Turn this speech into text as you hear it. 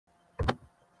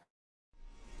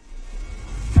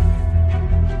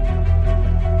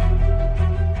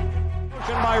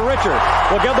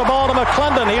will give the ball to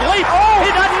McClendon. He leaps. Oh!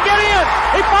 He doesn't get in.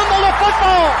 He fumbled the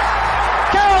football.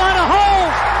 Carolina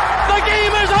holds. The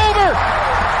game is over.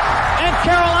 And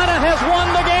Carolina has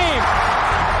won the game.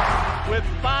 With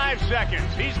 5 seconds,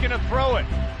 he's going to throw it.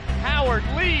 Howard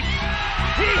leaps.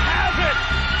 He has it.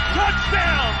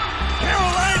 Touchdown.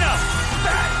 Carolina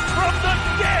back from the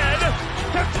dead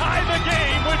to tie the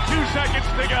game with 2 seconds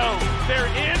to go. There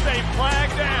is a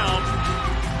flag down.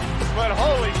 But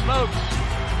holy smokes.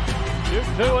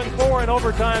 2 and 4 in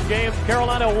overtime games.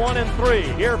 Carolina 1 and 3.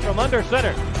 Here from under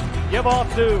center. Give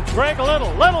off to Greg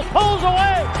Little. Little pulls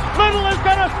away. Little is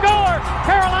going to score.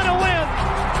 Carolina wins.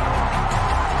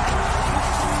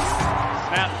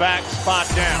 Snap back, spot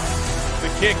down. The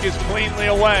kick is cleanly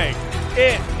away.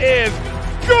 It is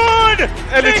good!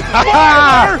 And it's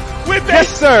with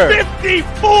yes, a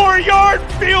 54-yard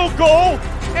field goal.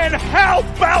 And how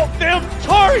about them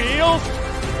Tar Heels?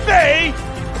 They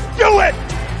do it!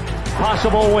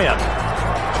 Possible win.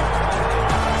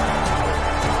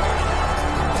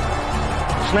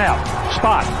 Snap,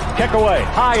 spot, kick away,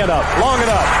 high enough, long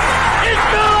enough. It's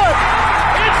good!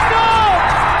 It's good!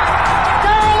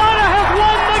 Carolina has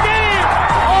won the game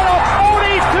on a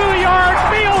 42-yard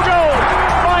field goal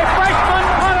by freshman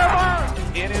Connor Barnes.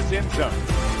 In his end zone.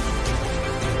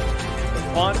 The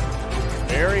punt,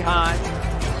 very high.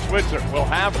 Switzer will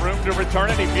have room to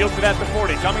return it. He fields it at the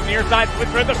 40. Coming near side,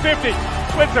 Switzer at the 50.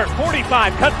 Switzer,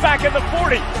 45, cuts back at the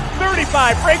 40.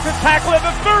 35, breaks a tackle at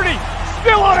the 30.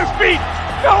 Still on his feet.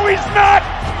 No, he's not.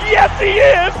 Yes, he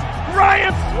is.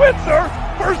 Ryan Switzer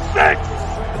for 6.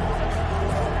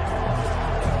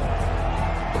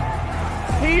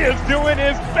 He is doing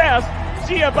his best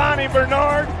Giovanni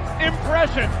Bernard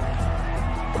impression.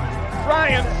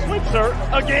 Ryan Switzer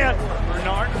again.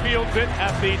 Bernard fields it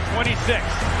at the 26.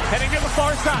 Heading to the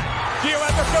far side. Gio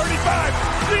at the 35.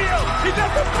 Gio, he's at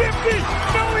the 50.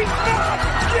 No, he's not.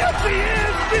 Yes, he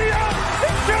is. Gio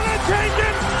is going to take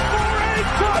it for a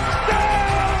touchdown.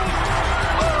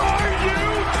 Are you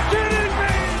kidding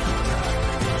me?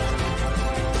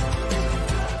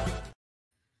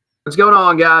 What's going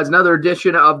on, guys? Another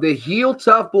edition of the Heel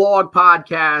Tough Blog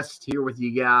Podcast here with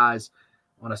you guys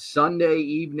on a Sunday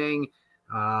evening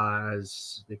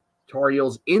as the Tar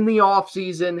Heels in the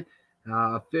offseason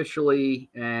officially,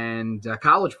 and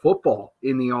college football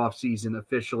in the offseason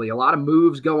officially. A lot of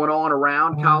moves going on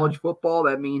around college football.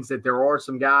 That means that there are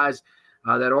some guys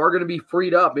that are going to be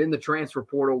freed up in the transfer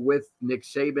portal, with Nick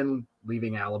Saban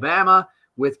leaving Alabama,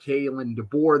 with Kalen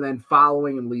DeBoer then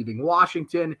following and leaving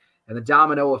Washington, and the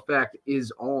domino effect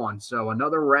is on. So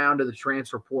another round of the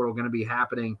transfer portal going to be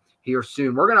happening here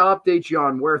soon. We're going to update you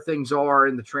on where things are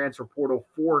in the transfer portal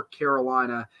for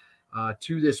Carolina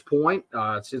to this point.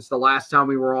 Since the last time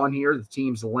we were on here, the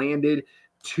team's landed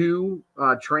 2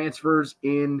 transfers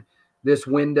in this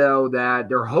window that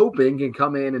they're hoping can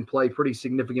come in and play pretty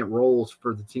significant roles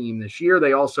for the team this year.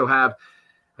 They also have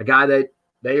a guy that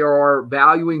they are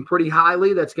valuing pretty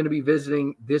highly that's going to be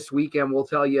visiting this weekend. We'll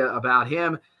tell you about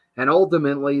him. And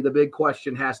ultimately, the big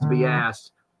question has to be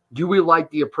asked, do we like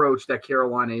the approach that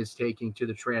Carolina is taking to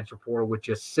the transfer portal with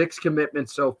just 6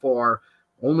 commitments so far?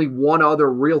 Only one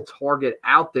other real target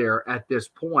out there at this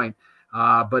point.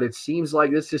 But it seems like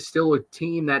this is still a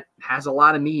team that has a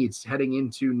lot of needs heading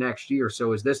into next year.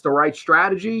 So is this the right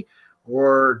strategy,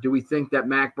 or do we think that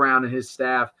Mac Brown and his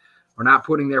staff are not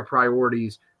putting their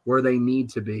priorities where they need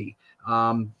to be?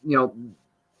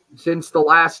 Since the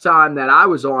last time that I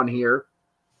was on here,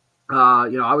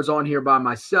 I was on here by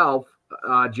myself.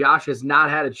 Josh has not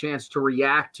had a chance to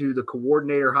react to the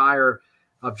coordinator hire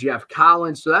of Geoff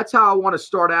Collins. So that's how I want to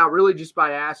start out, really just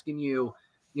by asking you,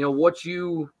 what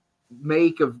you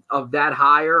make of that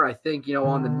hire. I think,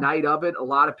 on the night of it, a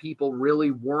lot of people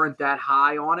really weren't that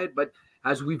high on it. But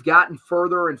as we've gotten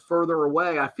further and further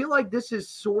away, I feel like this is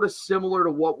sort of similar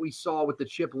to what we saw with the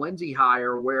Chip Lindsey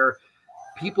hire, where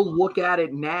people look at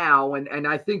it now, and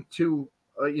I think to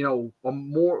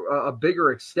a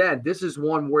bigger extent, this is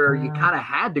one where you kind of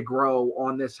had to grow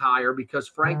on this hire because,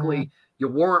 frankly, you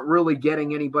weren't really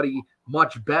getting anybody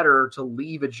much better to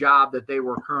leave a job that they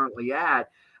were currently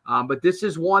at. But this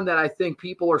is one that I think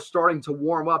people are starting to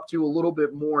warm up to a little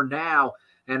bit more now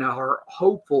and are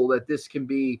hopeful that this can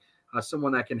be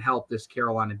someone that can help this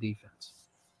Carolina defense.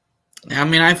 I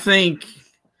mean, I think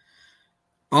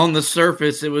on the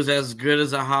surface, it was as good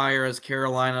as a hire as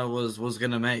Carolina was going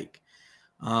to make.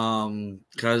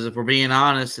 Because if we're being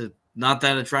honest, it's not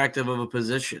that attractive of a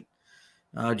position,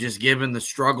 just given the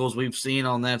struggles we've seen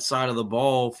on that side of the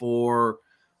ball for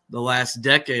the last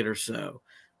decade or so.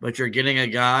 But you're getting a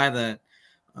guy that,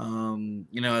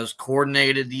 has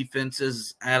coordinated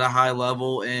defenses at a high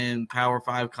level in Power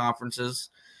 5 conferences.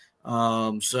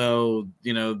 So,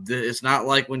 it's not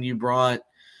like when you brought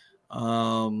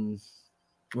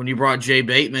Jay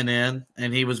Bateman in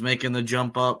and he was making the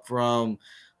jump up from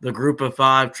the group of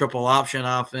 5 triple option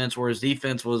offense where his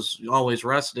defense was always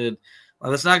rested.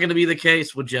 Well, that's not going to be the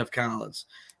case with Geoff Collins.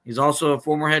 He's also a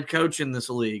former head coach in this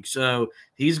league. So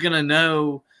he's going to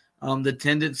know the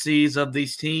tendencies of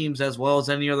these teams as well as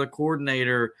any other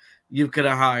coordinator you could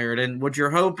have hired. And what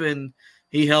you're hoping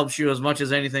he helps you as much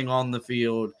as anything on the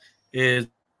field is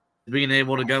being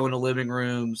able to go into living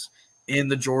rooms in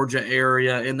the Georgia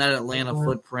area, in that Atlanta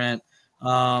footprint,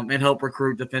 and help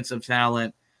recruit defensive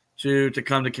talent to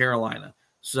come to Carolina.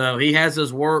 So he has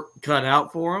his work cut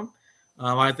out for him.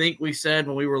 I think we said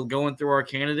when we were going through our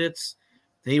candidates,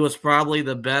 he was probably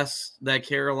the best that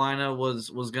Carolina was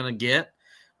going to get.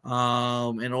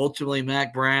 And ultimately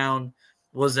Mack Brown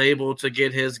was able to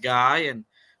get his guy, and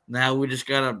now we just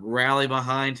got to rally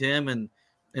behind him and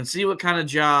see what kind of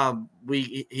job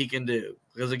he can do.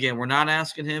 Because again, we're not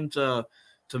asking him to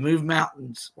move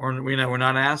mountains, or we're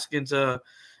not asking to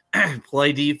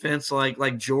play defense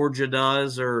like Georgia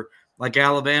does or like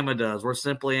Alabama does. We're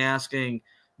simply asking,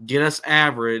 get us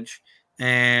average,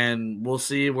 and we'll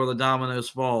see where the dominoes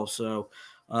fall. So,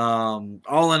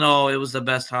 all in all, it was the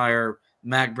best hire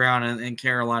Mack Brown and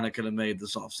Carolina could have made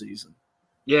this offseason.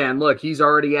 Yeah, and look, he's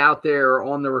already out there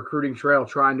on the recruiting trail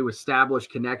trying to establish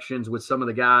connections with some of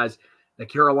the guys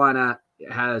that Carolina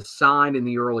has signed in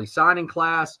the early signing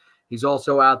class. He's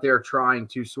also out there trying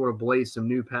to sort of blaze some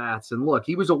new paths. And look,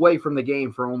 he was away from the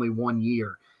game for only 1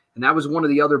 year. And that was one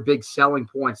of the other big selling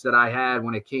points that I had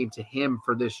when it came to him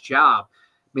for this job.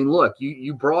 I mean, look,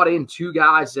 you brought in 2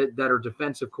 guys that are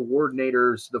defensive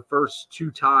coordinators the first 2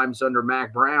 times under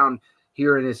Mack Brown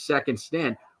here in his second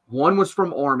stint. One was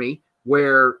from Army,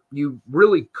 where you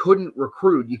really couldn't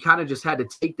recruit. You kind of just had to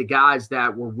take the guys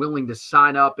that were willing to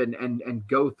sign up and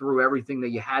go through everything that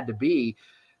you had to be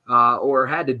or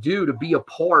had to do to be a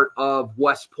part of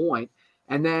West Point.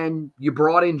 And then you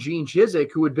brought in Gene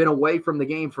Chizik, who had been away from the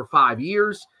game for 5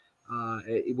 years.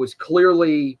 It was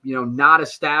clearly, not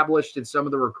established in some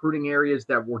of the recruiting areas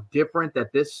that were different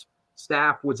that this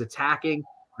staff was attacking,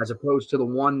 as opposed to the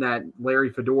one that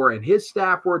Larry Fedora and his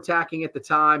staff were attacking at the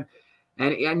time.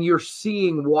 And you're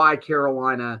seeing why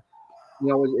Carolina,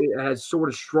 has sort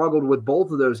of struggled with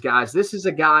both of those guys. This is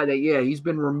a guy that, he's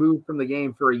been removed from the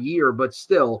game for a year, but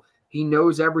still he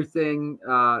knows everything,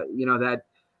 that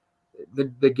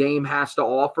the game has to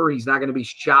offer. He's not going to be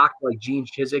shocked like Gene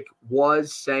Chizik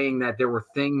was, saying that there were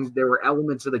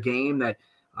elements of the game that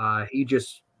he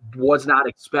just was not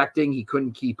expecting. He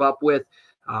couldn't keep up with.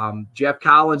 Geoff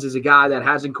Collins is a guy that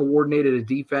hasn't coordinated a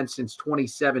defense since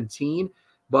 2017.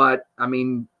 But, I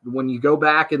mean, when you go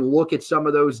back and look at some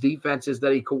of those defenses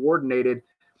that he coordinated,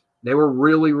 they were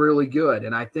really, really good.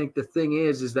 And I think the thing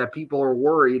is that people are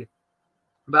worried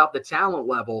about the talent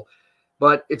level.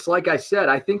 But it's like I said,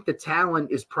 I think the talent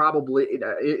is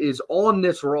is on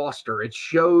this roster. It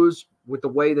shows with the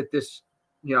way that this,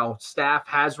 staff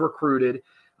has recruited.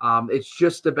 It's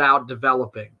just about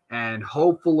developing. And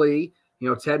hopefully,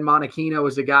 Ted Monachino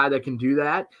is a guy that can do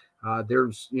that.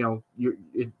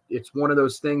 It's one of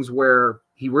those things where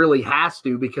he really has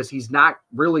to, because he's not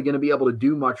really going to be able to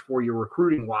do much for you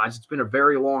recruiting wise. It's been a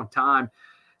very long time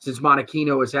since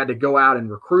Monachino has had to go out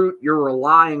and recruit. You're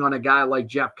relying on a guy like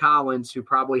Geoff Collins, who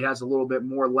probably has a little bit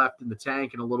more left in the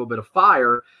tank and a little bit of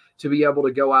fire to be able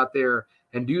to go out there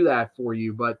and do that for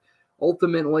you. But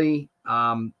ultimately,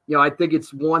 I think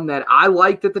it's one that I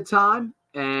liked at the time.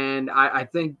 And I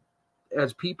think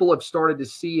as people have started to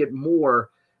see it more,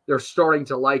 they're starting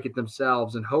to like it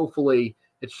themselves. And hopefully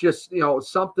it's just,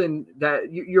 something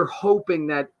that you're hoping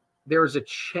that there's a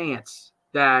chance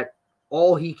that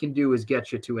all he can do is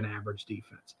get you to an average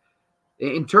defense.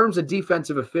 In terms of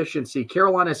defensive efficiency,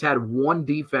 Carolina's had one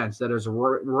defense that is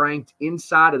ranked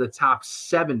inside of the top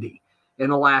 70 in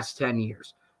the last 10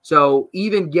 years. So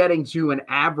even getting to an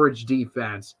average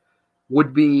defense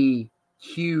would be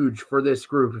huge for this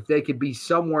group. If they could be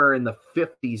somewhere in the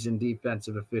 50s in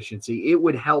defensive efficiency, it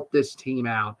would help this team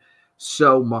out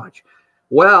so much.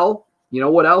 Well,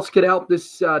 what else could help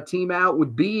this team out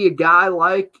would be a guy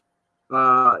like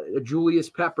Julius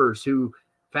Peppers, who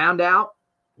found out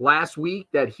last week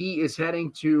that he is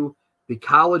heading to the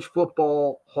College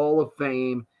Football Hall of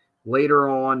Fame later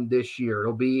on this year.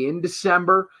 It'll be in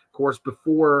December, of course,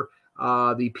 before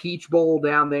the Peach Bowl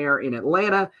down there in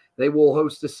Atlanta. They will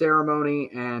host a ceremony,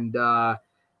 and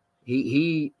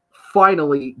he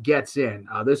finally gets in.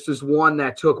 This is one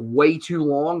that took way too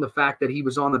long. The fact that he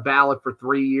was on the ballot for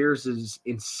 3 years is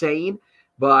insane,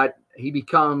 but he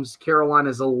becomes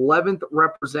Carolina's 11th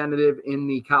representative in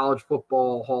the College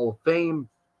Football Hall of Fame.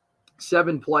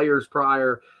 7 players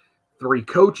prior, 3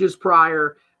 coaches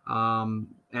prior.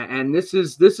 And this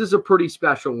is a pretty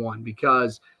special one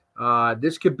because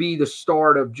this could be the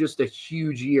start of just a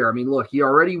huge year. I mean, look, he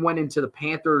already went into the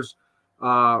Panthers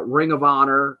Ring of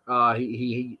Honor.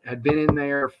 He had been in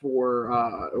there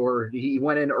or he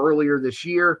went in earlier this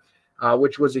year,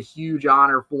 which was a huge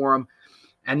honor for him.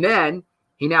 And then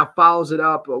he now follows it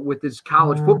up with his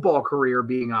college football career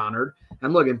being honored.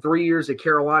 And look, in 3 years at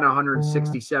Carolina,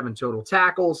 167 total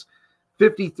tackles,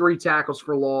 53 tackles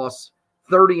for loss,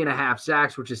 30.5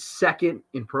 sacks, which is second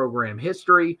in program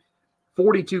history,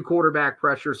 42 quarterback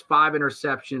pressures, 5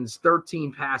 interceptions,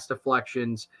 13 pass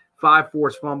deflections, 5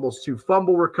 forced fumbles, 2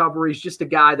 fumble recoveries, just a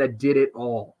guy that did it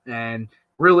all. And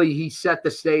really, he set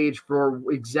the stage for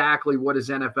exactly what his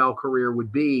NFL career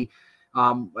would be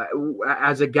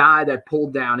as a guy that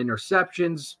pulled down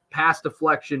interceptions, pass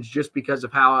deflections, just because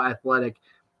of how athletic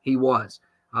he was.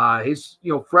 His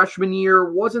freshman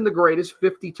year wasn't the greatest,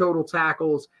 50 total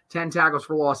tackles, 10 tackles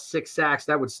for loss, 6 sacks.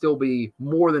 That would still be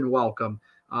more than welcome,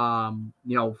 on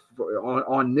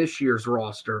this year's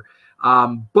roster.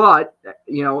 But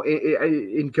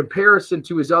in comparison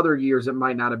to his other years, it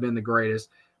might not have been the greatest,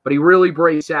 but he really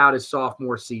breaks out his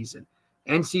sophomore season.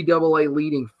 NCAA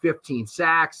leading 15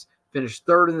 sacks, finished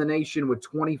 3rd in the nation with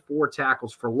 24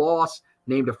 tackles for loss,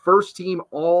 named a first-team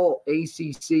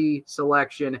All-ACC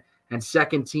selection, and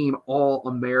second-team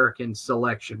All-American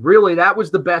selection. Really, that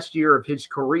was the best year of his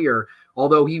career,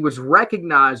 although he was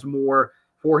recognized more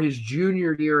for his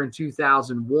junior year in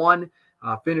 2001.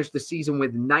 Finished the season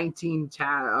with 19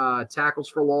 tackles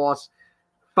for loss,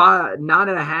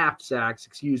 9.5 sacks,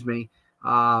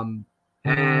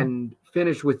 and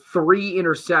finished with 3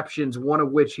 interceptions, one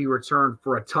of which he returned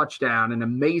for a touchdown, an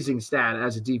amazing stat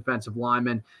as a defensive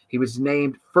lineman. He was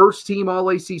named first-team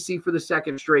All-ACC for the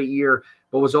 2nd straight year,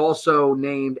 but was also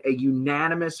named a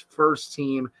unanimous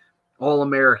first-team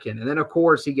All-American. And then, of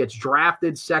course, he gets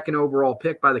drafted 2nd overall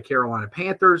pick by the Carolina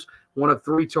Panthers, one of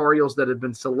 3 Tar Heels that have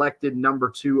been selected number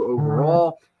 2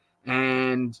 overall.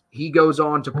 And he goes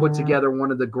on to put together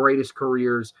one of the greatest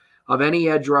careers of any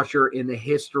edge rusher in the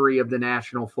history of the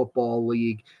National Football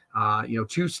League.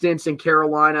 2 stints in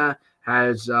Carolina,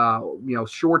 has,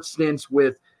 short stints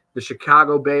with the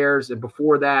Chicago Bears, and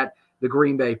before that, the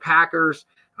Green Bay Packers.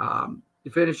 He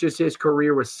finishes his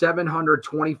career with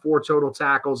 724 total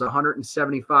tackles,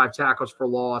 175 tackles for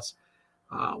loss,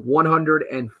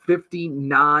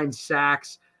 159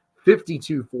 sacks,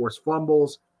 52 forced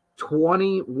fumbles,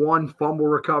 21 fumble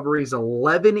recoveries,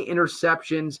 11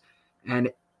 interceptions,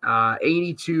 and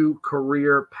 82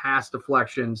 career pass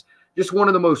deflections. Just one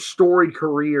of the most storied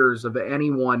careers of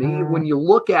anyone. When you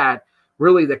look at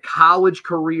really the college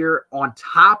career on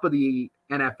top of the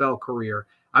NFL career,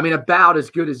 I mean, about as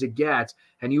good as it gets.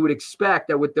 And you would expect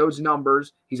that with those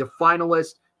numbers, he's a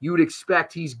finalist. You would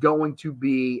expect he's going to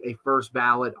be a first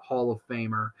ballot Hall of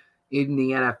Famer in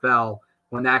the NFL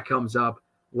when that comes up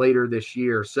later this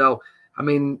year. So, I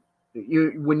mean,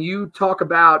 when you talk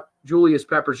about Julius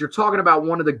Peppers, you're talking about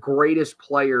one of the greatest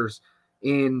players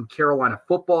in Carolina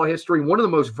football history, one of the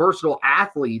most versatile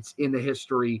athletes in the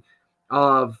history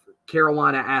of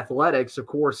Carolina athletics. Of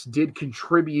course, did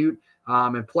contribute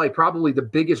and play probably the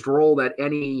biggest role that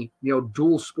any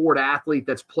dual sport athlete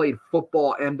that's played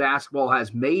football and basketball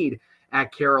has made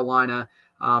at Carolina.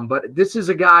 But this is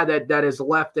a guy that has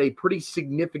left a pretty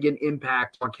significant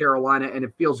impact on Carolina, and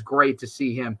it feels great to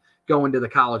see him go into the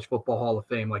College Football Hall of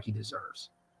Fame like he deserves.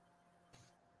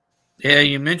 Yeah,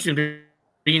 you mentioned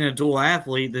being a dual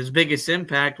athlete. His biggest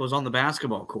impact was on the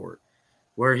basketball court,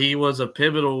 where he was a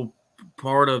pivotal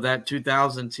part of that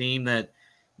 2000 team that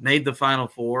made the Final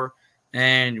Four.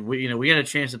 And we had a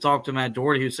chance to talk to Matt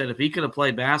Doherty, who said if he could have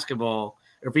played basketball,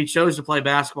 or if he chose to play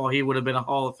basketball, he would have been a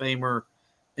Hall of Famer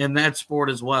in that sport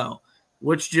as well,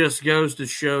 which just goes to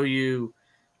show you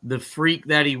the freak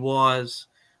that he was.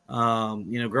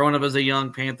 Growing up as a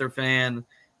young Panther fan,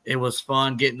 it was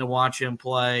fun getting to watch him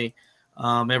play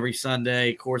every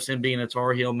Sunday. Of course, him being a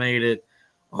Tar Heel made it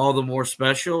all the more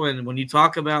special. And when you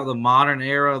talk about the modern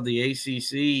era of the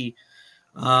ACC,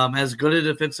 as good a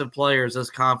defensive player as this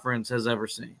conference has ever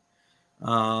seen.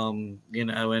 And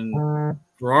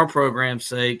for our program's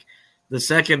sake, the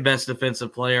second best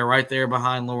defensive player right there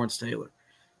behind Lawrence Taylor.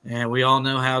 And we all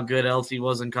know how good LT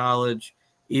was in college,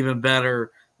 even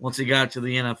better once he got to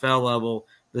the NFL level.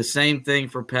 The same thing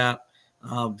for Pep,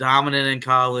 dominant in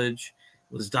college,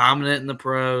 was dominant in the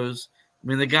pros. I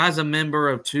mean, the guy's a member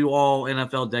of 2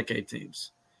 all-NFL decade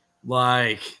teams.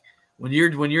 Like, when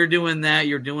you're doing that,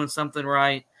 you're doing something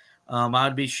right.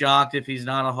 I'd be shocked if he's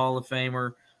not a Hall of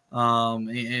Famer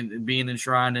and being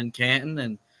enshrined in Canton.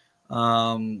 And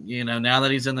Now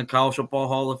that he's in the College Football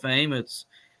Hall of Fame,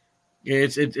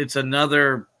 it's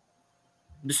another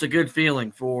just a good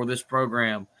feeling for this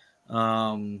program.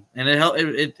 And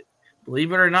it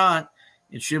believe it or not,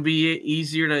 it should be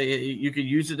easier you could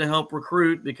use it to help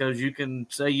recruit because you can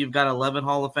say you've got 11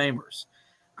 Hall of Famers.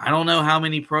 I don't know how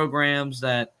many programs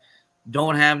that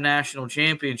don't have national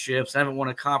championships, haven't won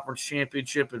a conference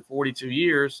championship in 42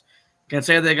 years, can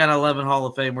say they got 11 Hall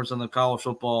of Famers in the College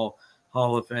Football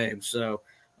Hall of Fame. So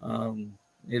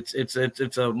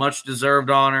it's a much deserved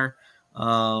honor.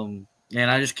 And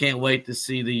I just can't wait to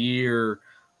see the year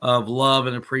of love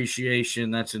and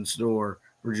appreciation that's in store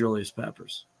for Julius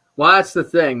Peppers. Well, that's the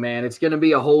thing, man. It's going to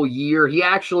be a whole year. He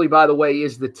actually, by the way,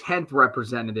 is the 10th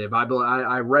representative. I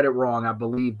read it wrong. I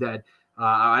believe that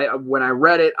when I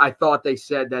read it, I thought they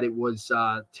said that it was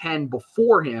 10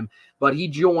 before him, but he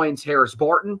joins Harris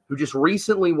Barton, who just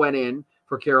recently went in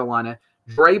for Carolina,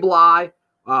 Dre Bly,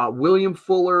 William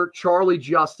Fuller, Charlie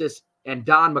Justice, and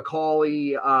Don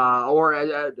McCauley, or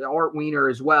Art Weiner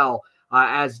as well,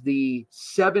 as the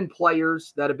 7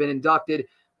 players that have been inducted.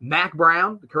 Mac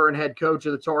Brown, the current head coach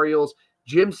of the Tar Heels,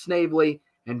 Jim Snavely,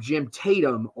 and Jim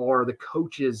Tatum are the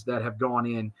coaches that have gone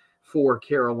in for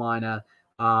Carolina.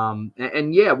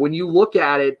 And yeah, when you look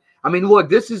at it, I mean, look,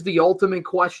 this is the ultimate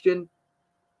question.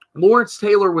 Lawrence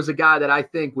Taylor was a guy that I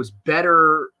think was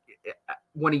better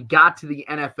when he got to the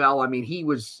NFL. I mean,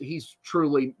 he's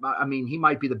truly, I mean, he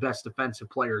might be the best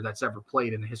defensive player that's ever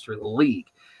played in the history of the league.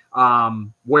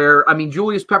 Where, I mean,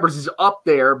 Julius Peppers is up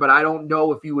there, but I don't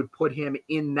know if you would put him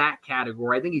in that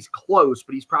category. I think he's close,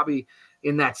 but he's probably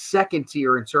in that second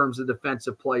tier in terms of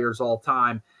defensive players all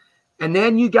time. And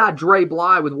then you got Dre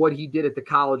Bly with what he did at the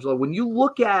college level. When you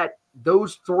look at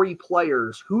those 3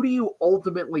 players, who do you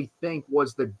ultimately think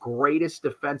was the greatest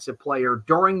defensive player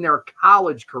during their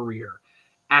college career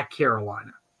at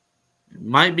Carolina? It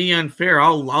might be unfair.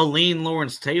 I'll lean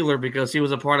Lawrence Taylor because he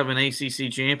was a part of an ACC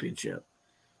championship.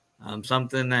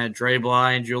 Something that Dre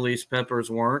Bly and Julius Peppers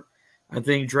weren't. I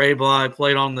think Dre Bly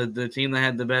played on the team that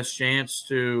had the best chance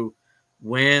to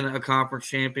win a conference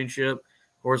championship.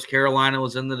 Of course, Carolina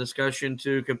was in the discussion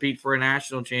to compete for a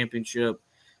national championship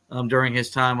during his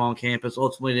time on campus.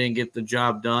 Ultimately, didn't get the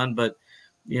job done. But,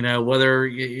 whether,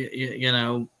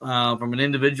 from an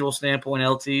individual standpoint,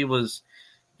 LT was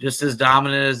just as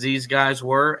dominant as these guys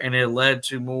were, and it led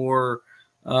to more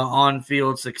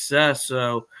on-field success.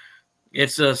 So,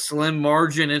 it's a slim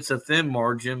margin. It's a thin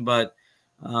margin, but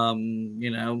you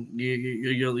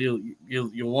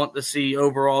want to see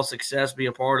overall success be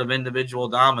a part of individual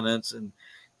dominance. And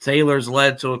Taylor's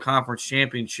led to a conference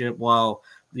championship while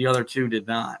the other 2 did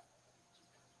not.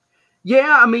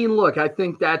 Yeah, I mean, look, I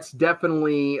think that's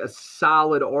definitely a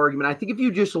solid argument. I think if you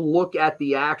just look at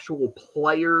the actual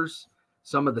players,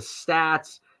 some of the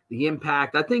stats, the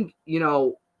impact, I think,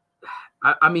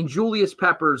 I mean, Julius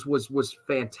Peppers was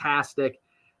fantastic.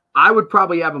 I would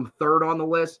probably have him 3rd on the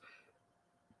list.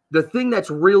 The thing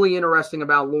that's really interesting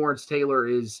about Lawrence Taylor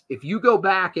is if you go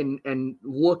back and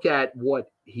look at what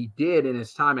he did in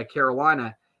his time at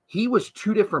Carolina, he was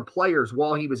 2 different players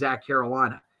while he was at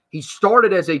Carolina. He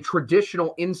started as a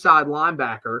traditional inside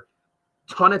linebacker,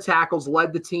 ton of tackles,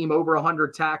 led the team over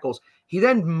 100 tackles. He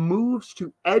then moves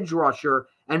to edge rusher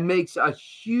and makes a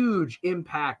huge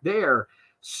impact there.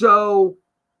 So,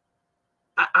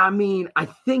 I mean, I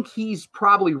think he's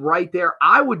probably right there.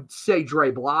 I would say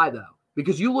Dre Bly, though,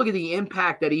 because you look at the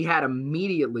impact that he had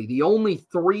immediately. The only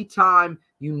 3-time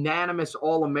unanimous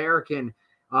All-American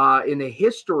in the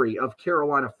history of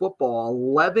Carolina football,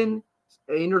 11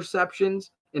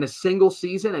 interceptions in a single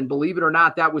season. And believe it or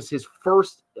not, that was his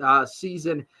first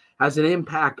season as an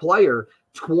impact player,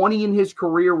 20 in his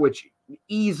career, which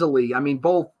easily, I mean,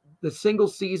 both the single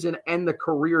season and the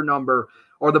career number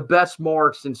are the best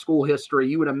marks in school history.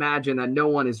 You would imagine that no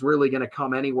one is really going to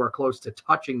come anywhere close to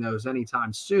touching those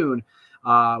anytime soon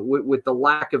with the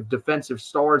lack of defensive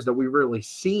stars that we've really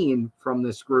seen from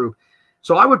this group.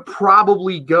 So I would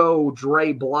probably go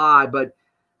Dre Bly, but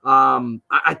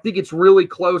I think it's really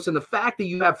close. And the fact that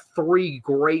you have 3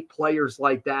 great players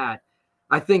like that,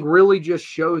 I think really just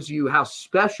shows you how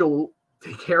special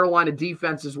the Carolina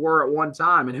defenses were at one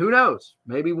time. And who knows,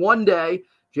 maybe one day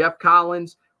Geoff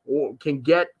Collins can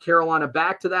get Carolina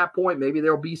back to that point. Maybe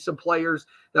there'll be some players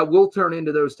that will turn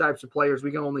into those types of players.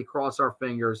 We can only cross our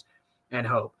fingers and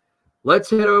hope. Let's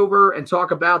head over and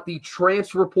talk about the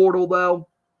transfer portal, though.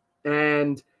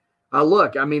 And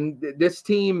look, I mean, this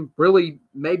team really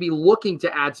may be looking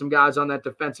to add some guys on that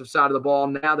defensive side of the ball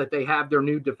now that they have their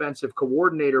new defensive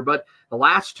coordinator. But the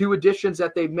last 2 additions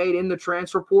that they've made in the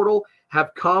transfer portal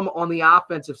have come on the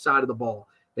offensive side of the ball.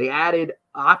 They added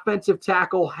offensive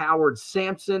tackle Howard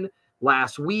Sampson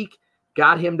last week,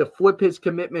 got him to flip his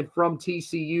commitment from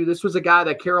TCU. This was a guy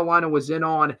that Carolina was in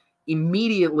on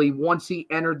immediately once he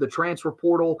entered the transfer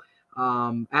portal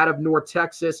out of North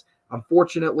Texas.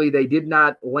 Unfortunately, they did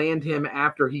not land him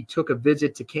after he took a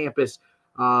visit to campus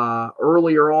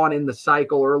earlier on in the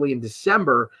cycle, early in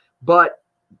December, but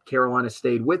Carolina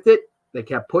stayed with it. They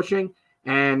kept pushing,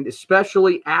 and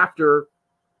especially after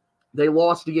they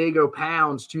lost Diego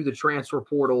Pounds to the transfer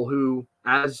portal, who,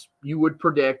 as you would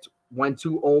predict, went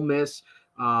to Ole Miss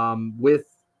with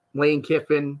Lane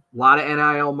Kiffin. A lot of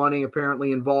NIL money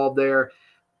apparently involved there.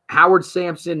 Howard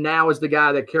Sampson now is the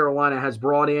guy that Carolina has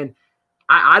brought in.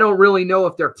 I don't really know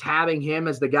if they're tabbing him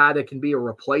as the guy that can be a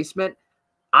replacement.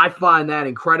 I find that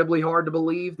incredibly hard to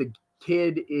believe. The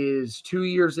kid is 2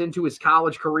 years into his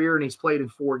college career, and he's played in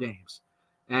 4 games.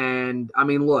 And, I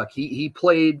mean, look, he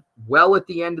played well at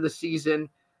the end of the season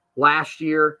last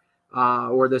year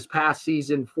or this past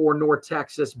season for North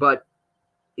Texas, but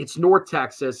it's North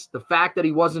Texas. The fact that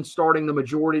he wasn't starting the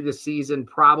majority of the season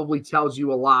probably tells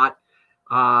you a lot.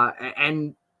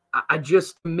 And I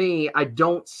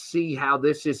don't see how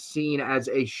this is seen as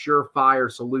a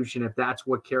surefire solution if that's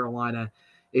what Carolina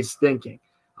is thinking.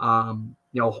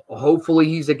 Hopefully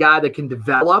he's a guy that can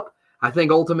develop. I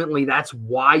think ultimately that's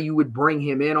why you would bring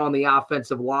him in on the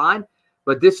offensive line.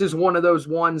 But this is one of those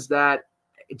ones that,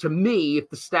 to me, if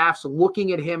the staff's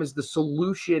looking at him as the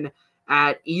solution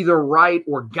at either right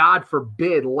or, God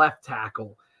forbid, left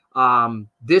tackle,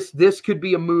 this could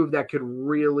be a move that could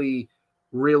really,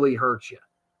 really hurt you.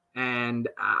 And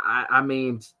I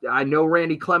mean, I know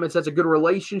Randy Clements has a good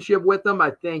relationship with him. I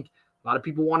think a lot of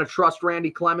people want to trust Randy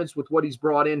Clements with what he's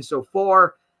brought in so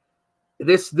far.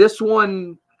 This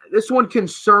one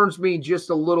concerns me just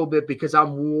a little bit because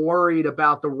I'm worried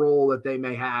about the role that they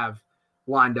may have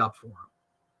lined up for him.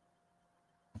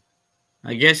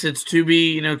 I guess it's to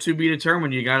be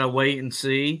determined. You got to wait and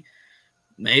see.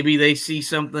 Maybe they see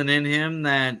something in him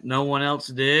that no one else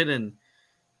did, and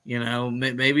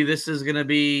maybe this is going to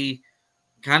be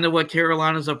kind of what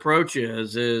Carolina's approach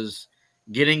is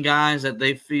getting guys that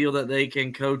they feel that they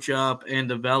can coach up and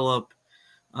develop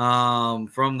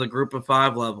from the group of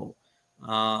 5 level.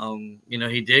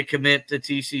 He did commit to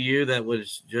TCU. That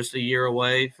was just a year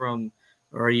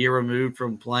removed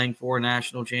from playing for a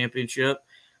national championship.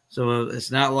 So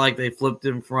it's not like they flipped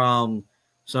him from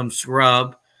some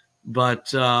scrub.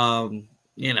 But,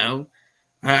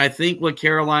 I think what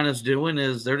Carolina's doing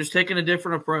is they're just taking a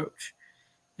different approach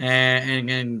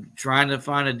and trying to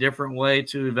find a different way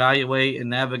to evaluate and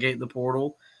navigate the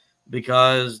portal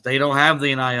because they don't have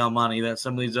the NIL money that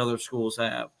some of these other schools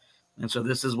have. And so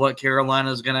this is what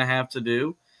Carolina's going to have to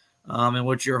do. And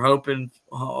what you're hoping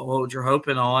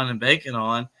on and banking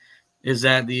on is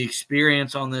that the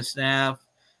experience on this staff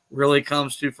really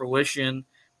comes to fruition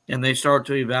and they start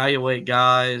to evaluate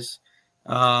guys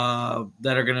that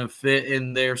are going to fit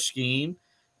in their scheme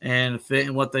and fit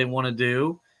in what they want to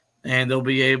do, and they'll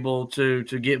be able to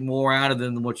get more out of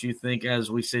them than what you think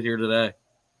as we sit here today.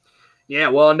 Yeah,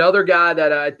 well, another guy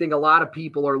that I think a lot of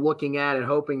people are looking at and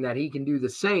hoping that he can do the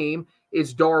same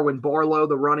is Darwin Barlow,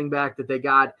 the running back that they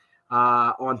got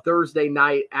on Thursday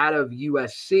night out of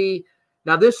USC.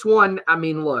 Now, this one, I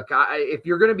mean, look, if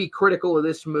you're going to be critical of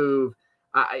this move,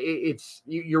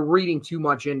 you're reading too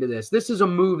much into this. This is a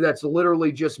move that's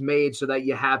literally just made so that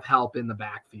you have help in the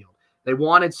backfield. They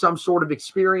wanted some sort of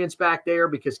experience back there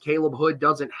because Caleb Hood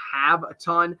doesn't have a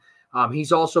ton.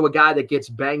 He's also a guy that gets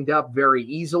banged up very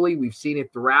easily. We've seen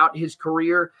it throughout his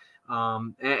career.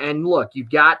 And look, you've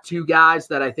got 2 guys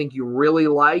that I think you really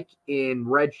like in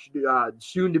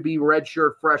soon-to-be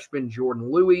redshirt freshman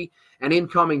Jordan Louis and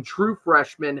incoming true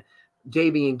freshman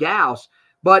Davian Gauss.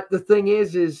 But the thing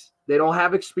is they don't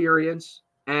have experience,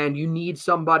 and you need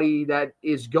somebody that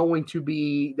is going to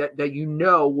be that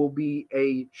will be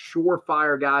a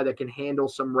surefire guy that can handle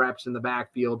some reps in the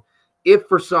backfield. If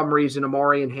for some reason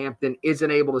Amarian Hampton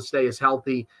isn't able to stay as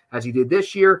healthy as he did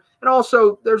this year. And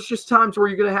also there's just times where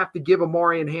you're going to have to give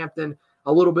Amarian Hampton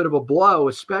a little bit of a blow,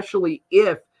 especially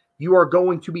if you are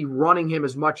going to be running him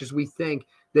as much as we think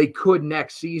they could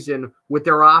next season with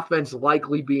their offense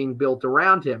likely being built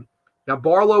around him. Now,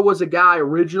 Barlow was a guy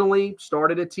originally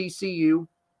started at TCU,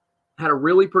 had a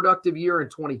really productive year in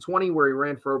 2020 where he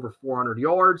ran for over 400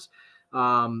 yards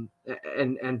and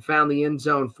found the end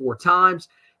zone 4 times.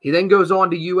 He then goes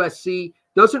on to USC,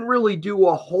 doesn't really do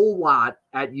a whole lot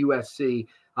at USC,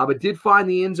 but did find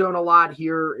the end zone a lot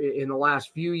here in the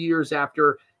last few years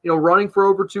after, running for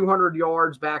over 200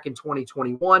 yards back in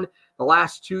 2021. The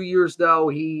last 2 years, though,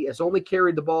 he has only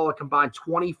carried the ball a combined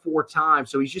 24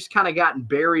 times. So he's just kind of gotten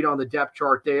buried on the depth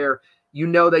chart there you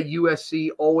know that USC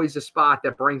always a spot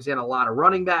that brings in a lot of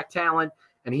running back talent,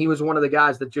 and he was one of the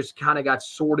guys that just kind of got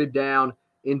sorted down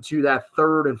into that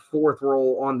third and fourth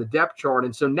role on the depth chart.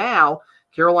 And so now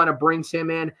Carolina brings him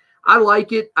in. I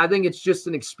like it. I think it's just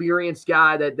an experienced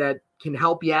guy that can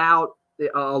help you out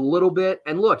a little bit.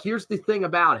 And look, here's the thing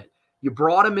about it. You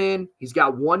brought him in. He's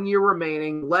got 1 year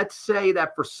remaining. Let's say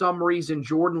that for some reason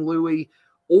Jordan Louis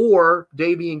or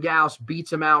Davian Gauss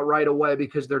beats him out right away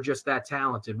because they're just that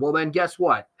talented. Well, then guess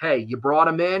what? Hey, you brought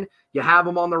him in. You have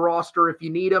him on the roster if you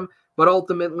need him. But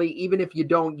ultimately, even if you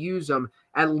don't use him,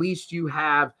 at least you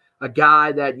have a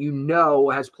guy that you know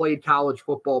has played college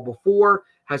football before,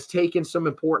 has taken some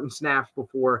important snaps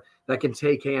before, that can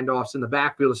take handoffs in the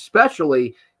backfield,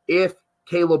 especially if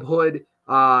Caleb Hood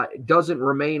doesn't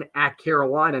remain at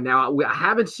Carolina. Now, I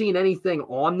haven't seen anything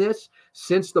on this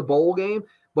since the bowl game,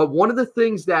 but one of the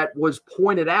things that was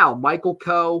pointed out, Michael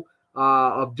Coe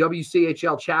of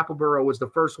WCHL Chapelboro was the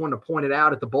first one to point it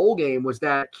out at the bowl game, was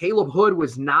that Caleb Hood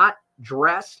was not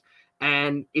dressed,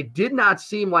 and it did not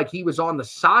seem like he was on the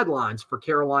sidelines for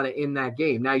Carolina in that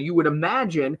game. Now, you would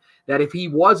imagine that if he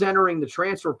was entering the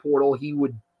transfer portal, he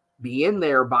would be in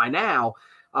there by now.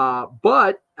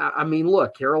 But, I mean,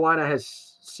 look, Carolina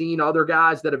has seen other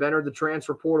guys that have entered the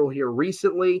transfer portal here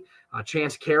recently.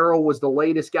 Chance Carroll was the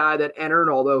latest guy that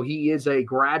entered, although he is a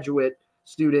graduate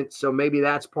student, so maybe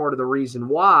that's part of the reason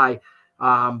why.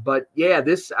 But, yeah,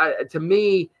 this, to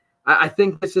me, I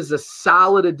think this is a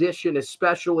solid addition,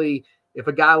 especially if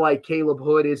a guy like Caleb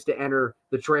Hood is to enter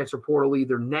the transfer portal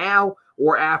either now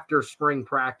or after spring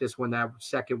practice when that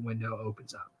second window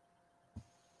opens up.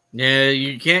 Yeah,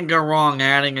 you can't go wrong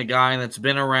adding a guy that's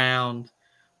been around,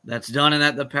 that's done it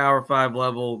at the Power 5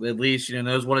 level, at least,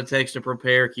 knows what it takes to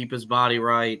prepare, keep his body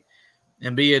right,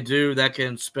 and be a dude that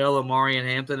can spell Omarion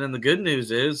Hampton. And the good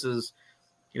news is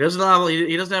he doesn't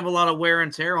have a lot of wear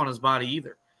and tear on his body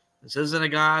either. This isn't a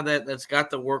guy that's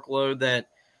got the workload that,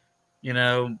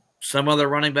 some other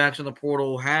running backs in the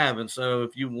portal have. And so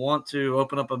if you want to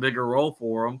open up a bigger role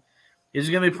for him, he's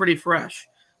going to be pretty fresh.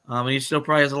 And he still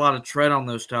probably has a lot of tread on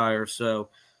those tires. So,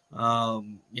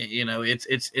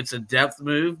 it's a depth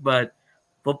move, but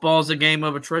football is a game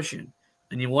of attrition.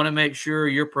 And you want to make sure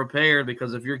you're prepared,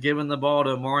 because if you're giving the ball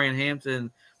to Omarion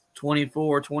Hampton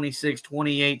 24, 26,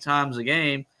 28 times a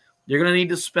game, you're going to need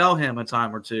to spell him a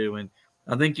time or two. And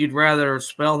I think you'd rather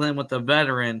spell him with a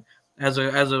veteran as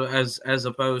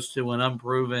opposed to an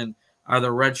unproven either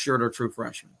redshirt or true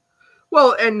freshman.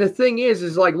 Well, and the thing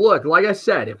is like, look, like I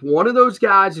said, if one of those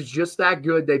guys is just that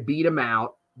good, they beat him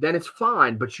out, then it's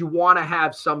fine. But you want to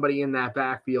have somebody in that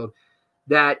backfield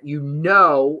that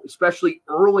especially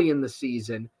early in the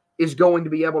season, is going to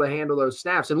be able to handle those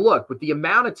snaps. And look, with the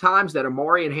amount of times that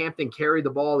Omarion Hampton carried the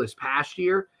ball this past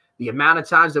year, the amount of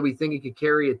times that we think he could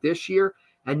carry it this year,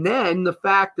 and then the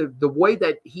fact that the way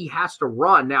that he has to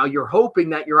run. Now, you're hoping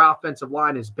that your offensive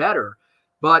line is better,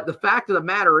 but the fact of the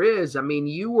matter is, I mean,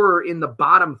 you were in the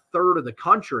bottom third of the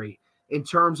country in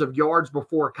terms of yards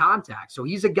before contact. So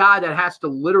he's a guy that has to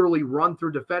literally run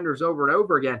through defenders over and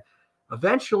over again.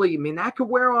 Eventually, I mean, that could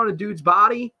wear on a dude's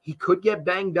body. He could get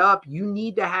banged up. You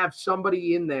need to have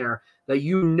somebody in there that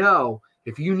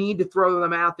if you need to throw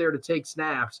them out there to take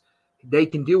snaps, they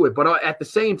can do it. But at the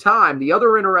same time, the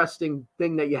other interesting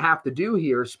thing that you have to do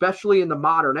here, especially in the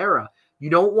modern era, you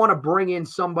don't want to bring in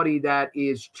somebody that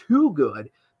is too good,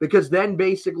 because then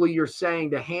basically you're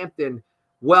saying to Hampton,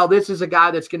 well, this is a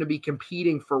guy that's going to be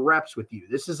competing for reps with you.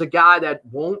 This is a guy that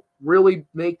won't really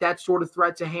make that sort of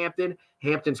threat to Hampton.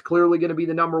 Hampton's clearly going to be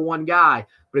the number one guy,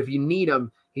 but if you need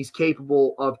him, he's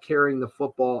capable of carrying the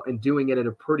football and doing it at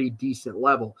a pretty decent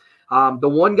level. The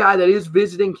one guy that is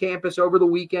visiting campus over the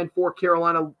weekend for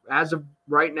Carolina, as of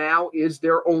right now, is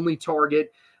their only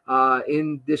target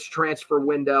in this transfer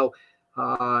window,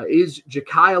 is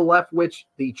Jakiah Leftwich,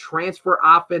 the transfer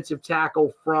offensive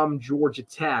tackle from Georgia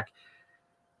Tech.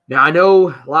 Now, I know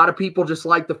a lot of people just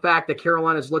like the fact that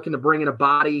Carolina is looking to bring in a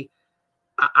body.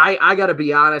 I got to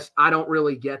be honest, I don't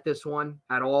really get this one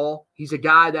at all. He's a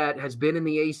guy that has been in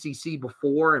the ACC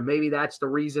before, and maybe that's the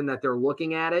reason that they're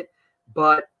looking at it.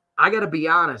 But I got to be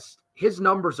honest, his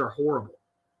numbers are horrible.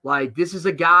 Like, this is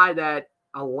a guy that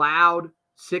allowed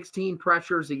 16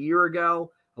 pressures a year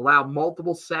ago, allowed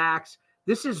multiple sacks.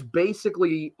 This is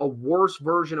basically a worse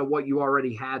version of what you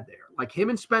already had there. Like, him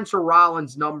and Spencer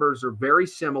Rollins' numbers are very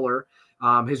similar.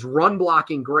 His run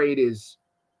blocking grade is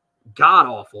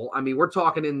god-awful. I mean, we're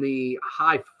talking in the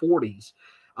high 40s.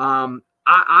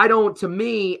 I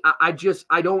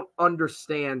don't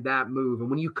understand that move. And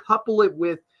when you couple it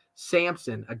with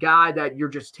Sampson, a guy that you're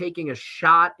just taking a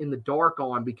shot in the dark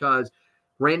on because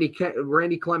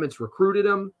Randy Clements recruited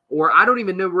him, or I don't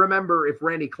even remember if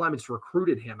Randy Clements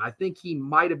recruited him. I think he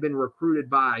might have been recruited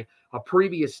by a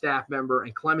previous staff member,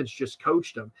 and Clements just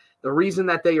coached him. The reason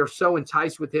that they are so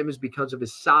enticed with him is because of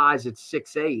his size at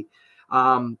 6'8".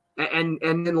 And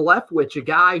then Leftwich, a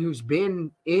guy who's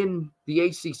been in the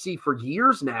ACC for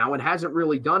years now and hasn't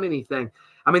really done anything.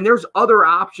 I mean, there's other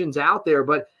options out there,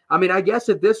 but I mean, I guess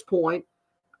at this point,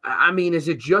 I mean, is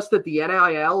it just that the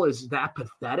NIL is that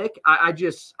pathetic? I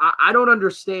don't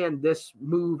understand this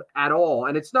move at all.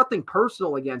 And it's nothing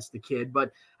personal against the kid,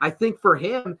 but I think for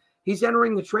him, he's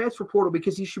entering the transfer portal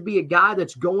because he should be a guy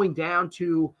that's going down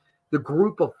to the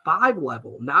group of 5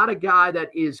 level, not a guy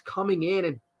that is coming in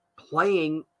and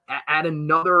playing at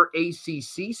another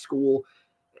ACC school,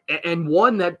 and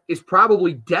one that is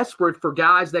probably desperate for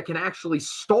guys that can actually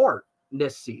start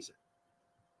this season.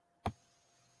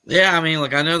 Yeah, I mean,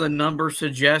 like, I know the numbers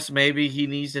suggest maybe he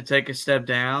needs to take a step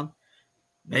down.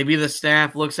 Maybe the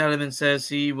staff looks at him and says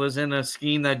he was in a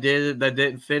scheme that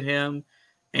didn't fit him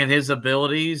and his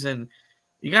abilities. And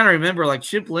you got to remember, like,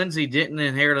 Chip Lindsey didn't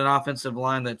inherit an offensive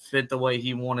line that fit the way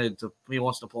he wants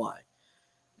to play.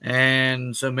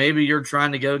 And so maybe you're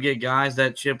trying to go get guys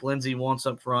that Chip Lindsey wants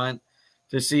up front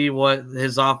to see what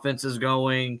his offense is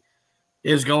going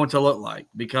to look like,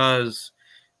 because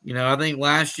I think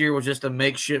last year was just a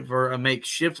makeshift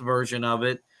version of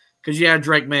it because you had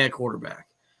Drake May at quarterback.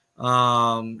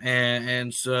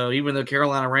 And so even though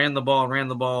Carolina ran the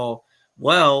ball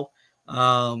well,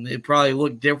 it probably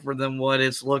looked different than what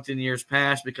it's looked in years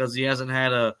past because he hasn't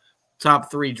had a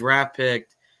top 3 draft pick,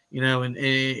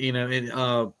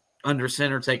 under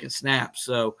center taking snaps.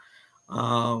 So,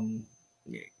 I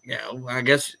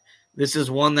guess this is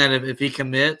one that if he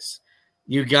commits,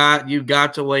 you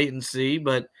got to wait and see.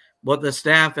 But what the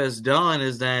staff has done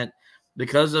is that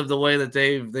because of the way that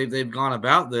they've gone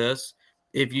about this,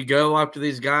 if you go up to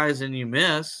these guys and you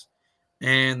miss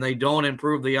and they don't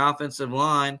improve the offensive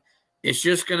line, it's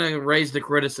just going to raise the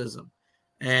criticism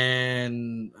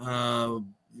and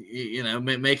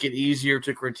make it easier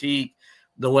to critique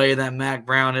the way that Mac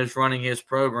Brown is running his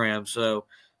program. So,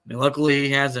 I mean, luckily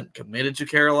he hasn't committed to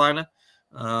Carolina.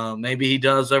 Maybe he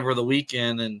does over the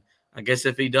weekend, and I guess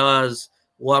if he does,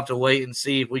 we'll have to wait and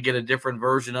see if we get a different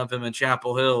version of him in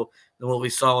Chapel Hill than what we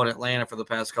saw in Atlanta for the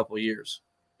past couple of years.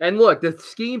 And look, the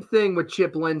scheme thing with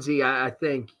Chip Lindsey, I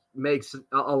think, makes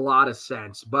a lot of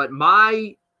sense. But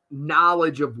my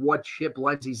knowledge of what Chip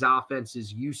Lindsey's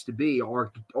offenses used to be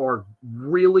are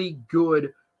really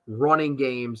good running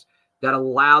games that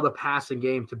allow the passing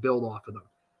game to build off of them.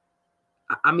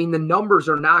 I mean, the numbers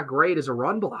are not great as a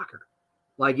run blocker.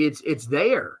 Like, it's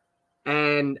there.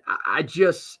 And I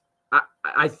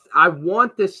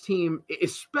want this team,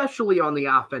 especially on the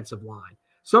offensive line.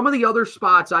 Some of the other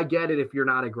spots, I get it if you're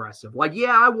not aggressive. Like,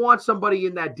 yeah, I want somebody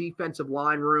in that defensive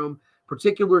line room,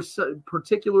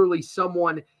 particularly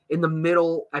someone in the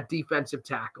middle at defensive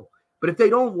tackle. But if they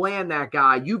don't land that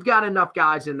guy, you've got enough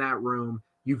guys in that room.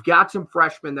 You've got some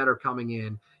freshmen that are coming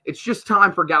in. It's just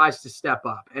time for guys to step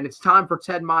up. And it's time for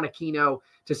Ted Monachino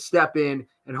to step in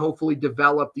and hopefully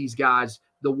develop these guys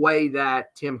the way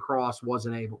that Tim Cross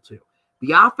wasn't able to.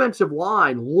 The offensive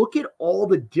line, look at all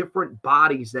the different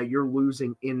bodies that you're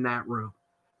losing in that room.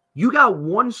 You got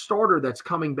one starter that's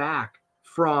coming back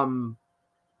from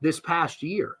this past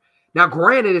year. Now,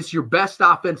 granted, it's your best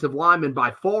offensive lineman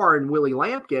by far in Willie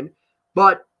Lampkin,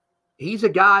 but he's a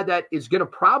guy that is going to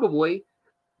probably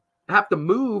have to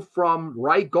move from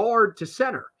right guard to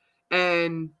center.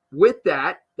 And with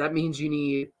that, that means you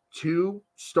need 2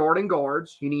 starting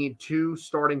guards. You need 2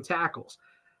 starting tackles.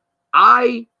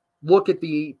 I look at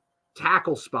the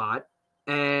tackle spot,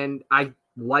 and I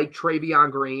like Travion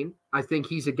Green. I think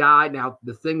he's a guy. Now,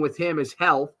 the thing with him is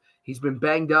health. He's been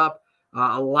banged up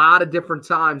a lot of different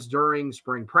times during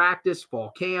spring practice, fall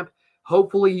camp.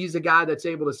 Hopefully, he's a guy that's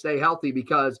able to stay healthy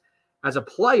because as a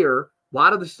player, a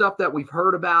lot of the stuff that we've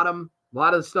heard about him, a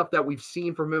lot of the stuff that we've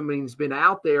seen from him when he's been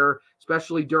out there,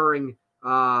 especially during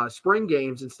spring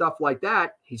games and stuff like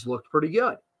that, he's looked pretty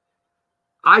good.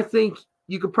 I think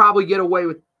you could probably get away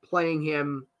with playing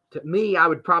him. To me, I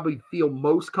would probably feel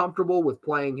most comfortable with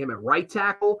playing him at right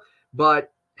tackle.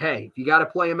 But, hey, if you got to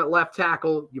play him at left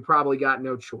tackle, you probably got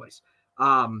no choice.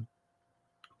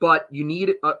 But you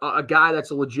need a guy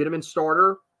that's a legitimate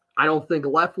starter. I don't think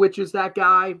Leftwich is that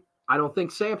guy. I don't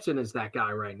think Sampson is that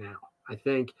guy right now. I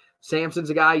think Sampson's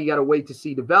a guy you got to wait to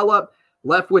see develop.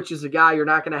 Leftwich is a guy you're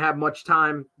not going to have much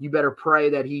time. You better pray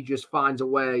that he just finds a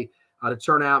way to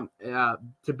turn out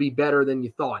to be better than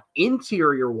you thought.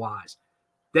 Interior-wise,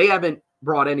 they haven't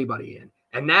brought anybody in,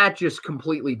 and that just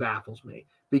completely baffles me.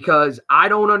 because I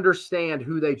don't understand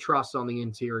who they trust on the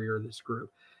interior of this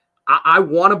group. I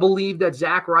want to believe that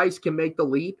Zach Rice can make the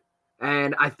leap,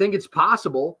 and I think it's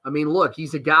possible. I mean, look,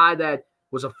 he's a guy that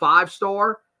was a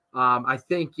 5-star. I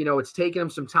think, it's taken him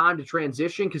some time to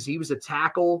transition because he was a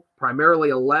tackle, primarily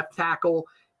a left tackle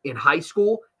in high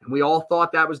school, and we all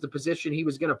thought that was the position he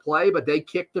was going to play, but they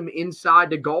kicked him inside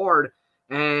to guard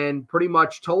and pretty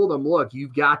much told him, look,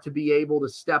 you've got to be able to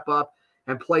step up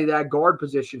and play that guard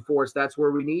position for us. That's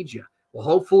where we need you. Well,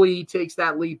 hopefully he takes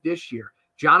that leap this year.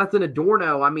 Jonathan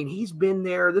Adorno, I mean, he's been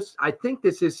there. I think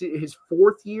this is his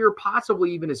 4th year,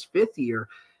 possibly even his 5th year,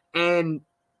 and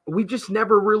we've just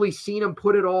never really seen him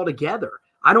put it all together.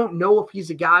 I don't know if he's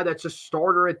a guy that's a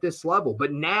starter at this level,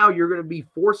 but now you're going to be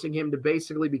forcing him to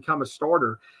basically become a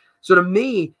starter. So to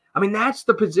me, I mean, that's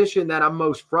the position that I'm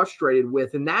most frustrated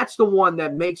with, and that's the one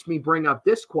that makes me bring up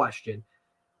this question.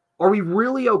 Are we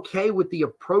really okay with the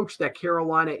approach that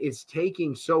Carolina is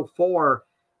taking so far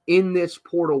in this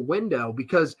portal window?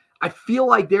 Because I feel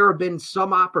like there have been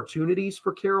some opportunities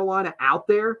for Carolina out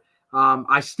there.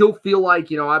 I still feel like,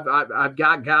 I've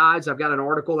got guys, I've got an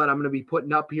article that I'm going to be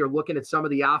putting up here looking at some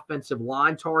of the offensive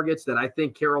line targets that I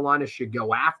think Carolina should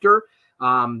go after.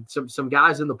 Some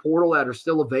guys in the portal that are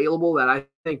still available that I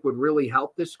think would really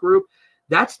help this group.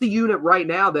 That's the unit right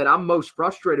now that I'm most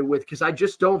frustrated with, because I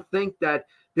just don't think that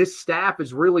this staff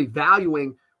is really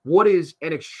valuing what is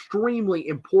an extremely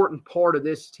important part of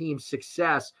this team's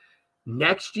success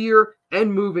next year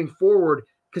and moving forward,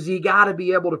 because you got to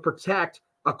be able to protect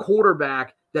a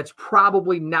quarterback that's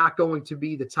probably not going to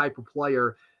be the type of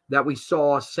player that we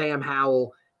saw Sam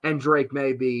Howell and Drake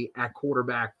May be at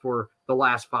quarterback for the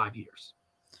last 5 years.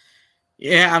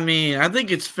 Yeah, I mean, I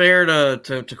think it's fair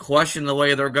to question the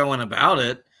way they're going about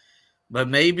it, but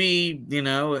maybe,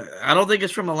 I don't think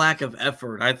it's from a lack of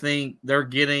effort. I think they're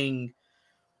getting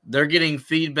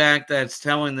feedback that's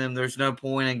telling them there's no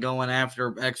point in going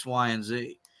after X, Y, and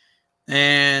Z.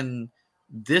 And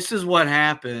this is what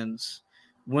happens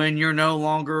when you're no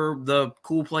longer the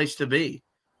cool place to be,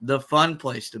 the fun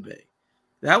place to be.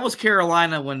 That was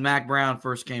Carolina when Mac Brown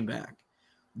first came back.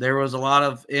 There was a lot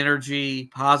of energy,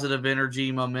 positive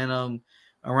energy, momentum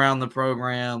around the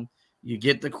program. You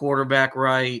get the quarterback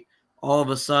right. All of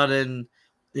a sudden,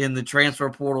 in the transfer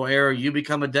portal era, you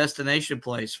become a destination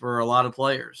place for a lot of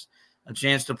players. A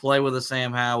chance to play with a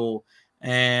Sam Howell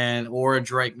or a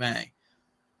Drake May.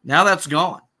 Now that's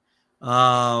gone.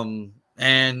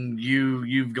 And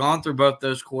you've gone through both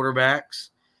those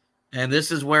quarterbacks, and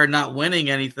this is where not winning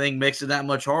anything makes it that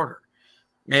much harder.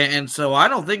 And so I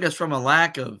don't think it's from a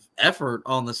lack of effort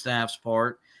on the staff's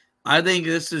part. I think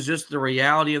this is just the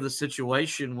reality of the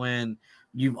situation. When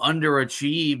you've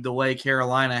underachieved the way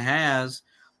Carolina has,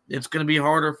 it's going to be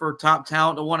harder for top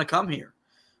talent to want to come here.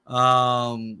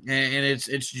 And it's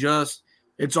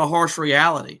a harsh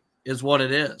reality is what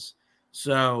it is.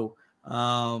 So,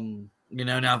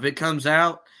 now if it comes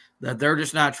out that they're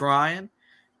just not trying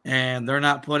and they're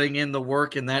not putting in the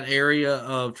work in that area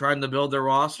of trying to build their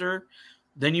roster,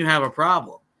 then you have a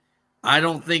problem. I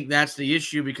don't think that's the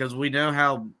issue, because we know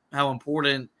how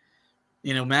important,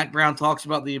 Mac Brown talks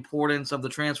about the importance of the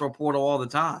transfer portal all the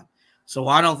time. So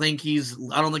I don't think he's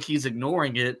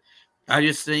ignoring it. I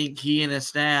just think he and his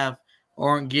staff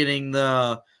aren't getting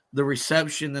the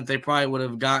reception that they probably would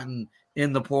have gotten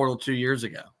in the portal 2 years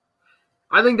ago.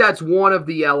 I think that's one of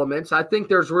the elements. I think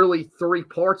there's really 3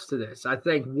 parts to this. I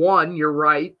think, one, you're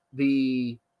right.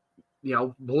 Bloom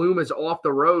is off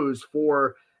the rose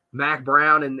for Mac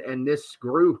Brown and this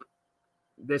group,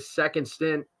 this second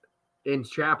stint in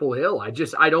Chapel Hill.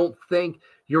 I don't think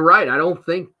you're right. I don't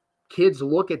think kids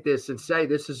look at this and say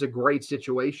this is a great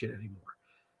situation anymore.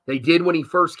 They did when he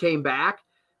first came back.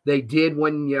 They did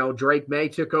when, Drake May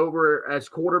took over as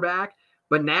quarterback.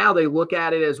 But now they look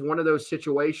at it as one of those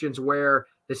situations where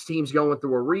this team's going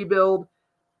through a rebuild.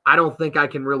 I don't think I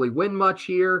can really win much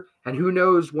here. And who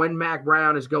knows when Mac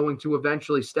Brown is going to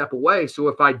eventually step away. So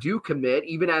if I do commit,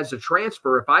 even as a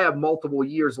transfer, if I have multiple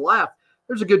years left,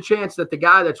 there's a good chance that the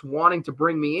guy that's wanting to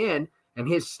bring me in and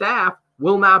his staff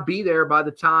will not be there by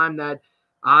the time that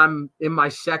I'm in my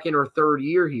second or third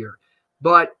year here.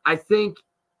 But I think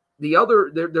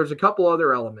there's a couple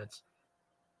other elements.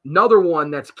 Another one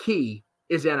that's key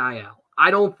is NIL. I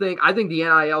think the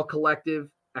NIL collective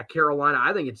at Carolina,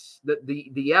 I think it's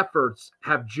the efforts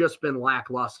have just been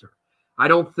lackluster. I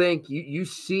don't think you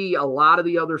see a lot of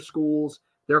the other schools,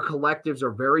 their collectives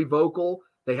are very vocal.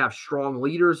 They have strong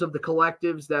leaders of the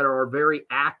collectives that are very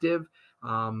active,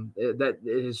 that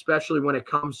especially when it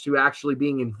comes to actually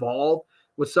being involved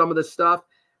with some of the stuff.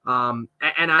 And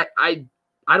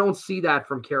I I don't see that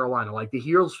from Carolina. Like the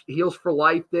heels for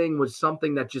life thing was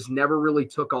something that just never really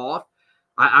took off.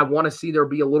 I want to see there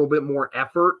be a little bit more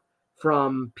effort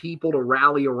from people to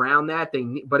rally around that.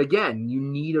 But again, you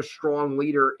need a strong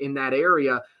leader in that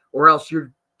area, or else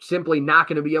you're simply not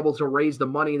going to be able to raise the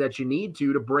money that you need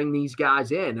to bring these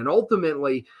guys in. And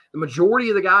ultimately, the majority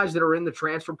of the guys that are in the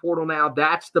transfer portal now,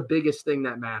 that's the biggest thing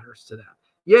that matters to them.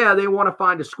 Yeah, they want to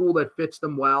find a school that fits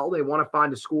them well. They want to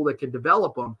find a school that can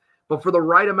develop them. But for the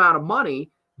right amount of money,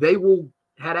 they will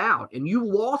head out. And you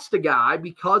lost a guy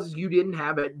because you didn't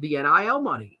have the NIL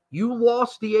money. You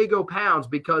lost Diego Pounds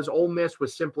because Ole Miss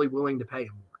was simply willing to pay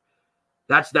him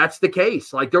more. That's the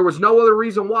case. Like there was no other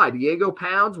reason why. Diego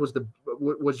Pounds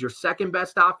was your second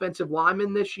best offensive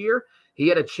lineman this year. He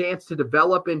had a chance to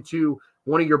develop into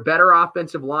one of your better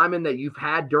offensive linemen that you've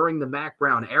had during the Mack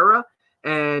Brown era,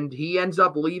 and he ends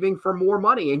up leaving for more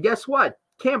money. And guess what?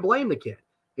 Can't blame the kid.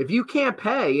 If you can't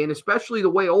pay, and especially the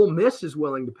way Ole Miss is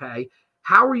willing to pay,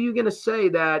 how are you going to say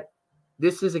that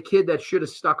this is a kid that should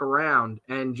have stuck around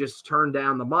and just turned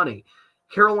down the money?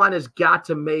 Carolina's got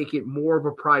to make it more of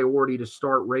a priority to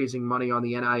start raising money on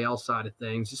the NIL side of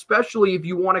things, especially if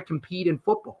you want to compete in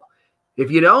football. If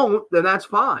you don't, then that's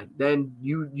fine. Then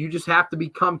you just have to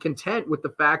become content with the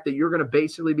fact that you're going to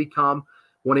basically become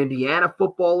what Indiana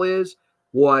football is,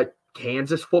 what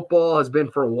Kansas football has been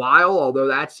for a while, although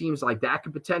that seems like that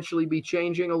could potentially be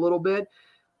changing a little bit.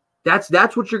 That's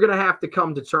what you're going to have to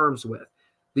come to terms with.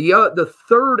 The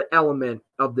third element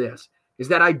of this is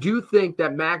that I do think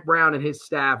that Mack Brown and his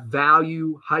staff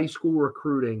value high school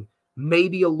recruiting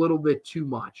maybe a little bit too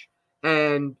much.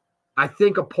 And I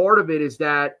think a part of it is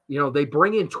that, they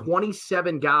bring in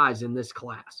 27 guys in this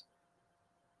class.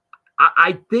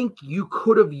 I think you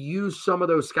could have used some of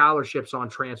those scholarships on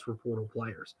transfer portal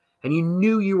players. And you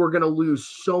knew you were going to lose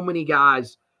so many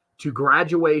guys to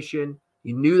graduation.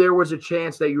 You knew there was a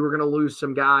chance that you were going to lose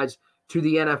some guys to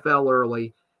the NFL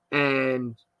early.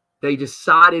 And they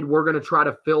decided we're going to try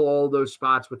to fill all those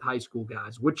spots with high school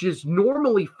guys, which is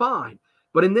normally fine.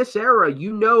 But in this era,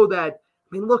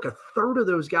 look, a third of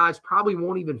those guys probably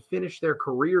won't even finish their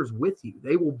careers with you.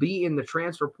 They will be in the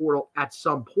transfer portal at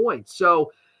some point.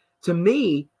 So to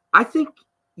me, I think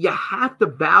you have to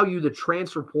value the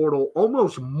transfer portal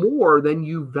almost more than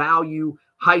you value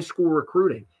high school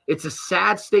recruiting. It's a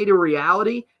sad state of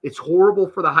reality. It's horrible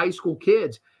for the high school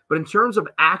kids. But in terms of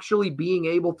actually being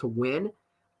able to win,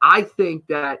 I think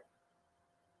that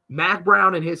Mack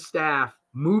Brown and his staff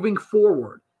moving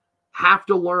forward have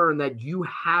to learn that you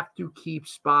have to keep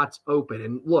spots open.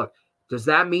 And look, does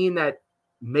that mean that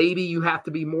maybe you have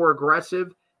to be more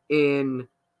aggressive in,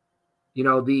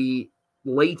 the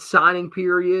late signing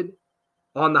period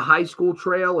on the high school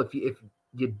trail if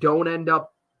you don't end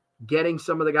up getting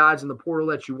some of the guys in the portal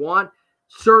that you want?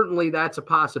 Certainly that's a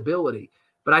possibility.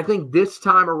 But I think this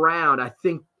time around, I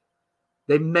think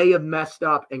they may have messed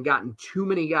up and gotten too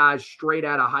many guys straight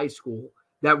out of high school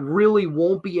that really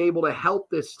won't be able to help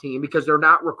this team because they're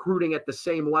not recruiting at the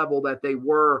same level that they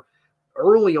were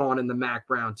early on in the Mack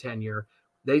Brown tenure.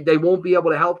 They won't be able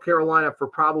to help Carolina for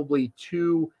probably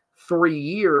 2-3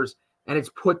 years, and it's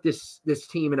put this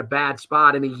team in a bad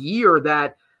spot in a year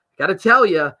that, got to tell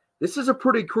you, this is a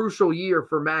pretty crucial year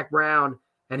for Mack Brown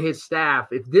and his staff.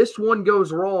 If this one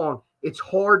goes wrong, it's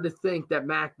hard to think that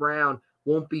Mack Brown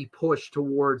won't be pushed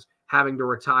towards having to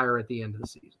retire at the end of the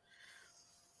season.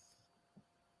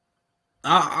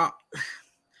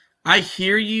 I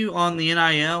hear you on the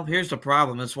NIL. Here's the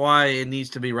problem. It's why it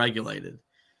needs to be regulated.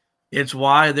 It's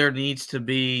why there needs to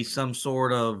be some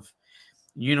sort of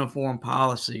uniform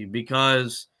policy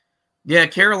because,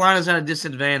 Carolina's at a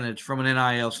disadvantage from an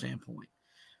NIL standpoint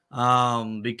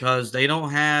because they don't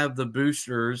have the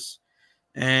boosters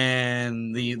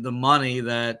and the money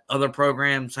that other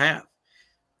programs have.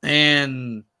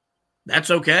 And that's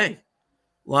okay.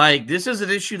 Like, this is an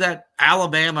issue that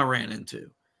Alabama ran into.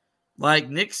 Like,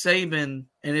 Nick Saban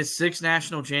and his 6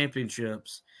 national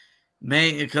championships in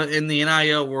the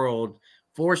NIL world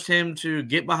forced him to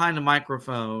get behind a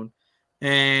microphone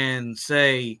and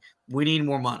say, we need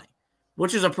more money,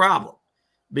 which is a problem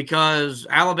because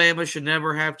Alabama should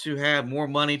never have to have more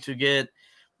money to get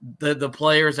the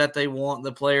players that they want,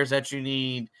 the players that you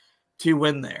need to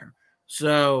win there.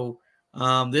 So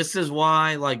this is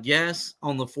why, yes,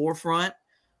 on the forefront,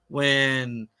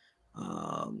 when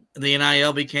the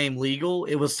NIL became legal,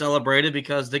 it was celebrated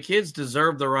because the kids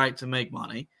deserve the right to make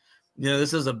money.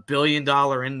 This is $1 billion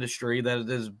industry that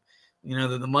is,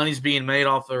 the money's being made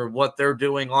off of what they're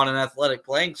doing on an athletic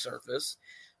playing surface.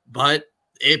 But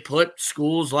it put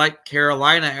schools like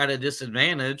Carolina at a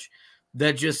disadvantage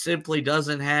that just simply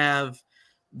doesn't have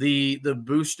the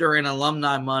booster and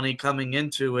alumni money coming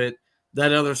into it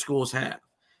that other schools have.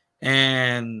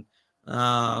 And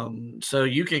so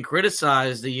you can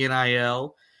criticize the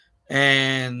NIL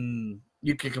and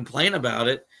you can complain about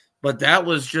it, but that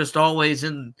was just always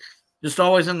in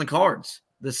the cards.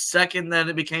 The second that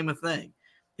it became a thing,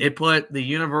 it put the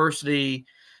university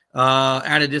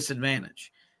at a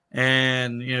disadvantage.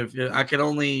 And I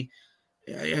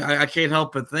can't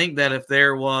help but think that if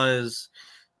there was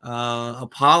a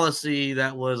policy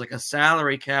that was like a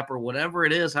salary cap or whatever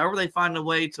it is, however they find a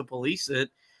way to police it,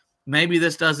 maybe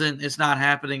it's not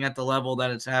happening at the level that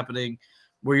it's happening,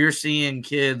 where you're seeing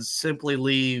kids simply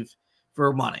leave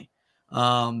for money,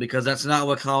 because that's not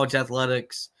what college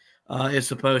athletics is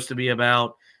supposed to be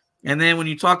about. And then when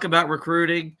you talk about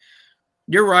recruiting,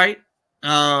 you're right.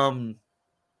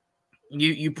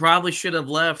 You probably should have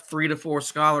left 3 to 4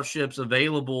 scholarships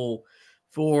available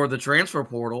for the transfer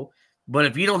portal. But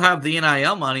if you don't have the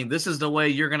NIL money, this is the way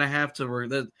you're going to have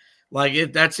to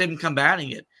that's him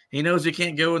combating it. He knows he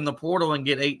can't go in the portal and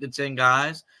get 8 to 10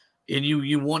 guys, and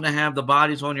you want to have the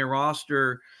bodies on your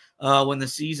roster when the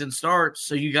season starts.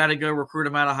 So you got to go recruit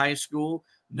them out of high school,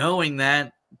 knowing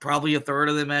that probably a third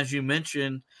of them, as you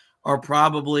mentioned, are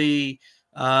probably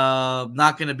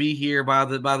not going to be here by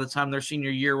the time their senior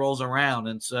year rolls around.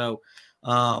 And so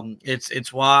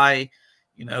it's why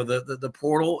the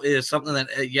portal is something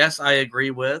that, yes, I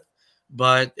agree with,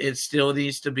 but it still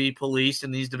needs to be policed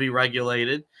and needs to be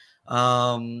regulated,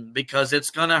 because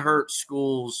it's going to hurt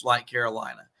schools like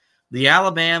Carolina. The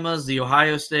Alabamas, the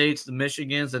Ohio States, the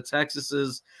Michigans, the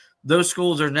Texases, those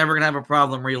schools are never going to have a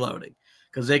problem reloading,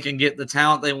 because they can get the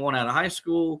talent they want out of high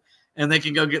school, and they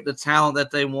can go get the talent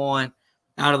that they want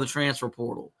out of the transfer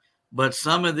portal. But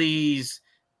some of these,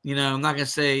 I'm not going to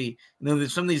say,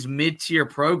 some of these mid-tier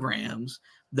programs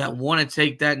that want to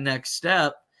take that next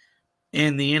step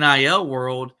in the NIL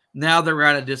world, now they're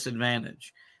at a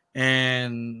disadvantage.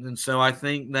 And so I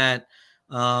think that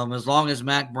as long as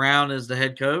Mack Brown is the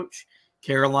head coach,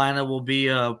 Carolina will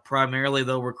be primarily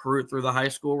they'll recruit through the high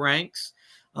school ranks,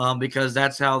 because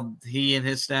that's how he and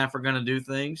his staff are going to do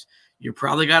things. You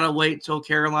probably got to wait till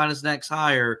Carolina's next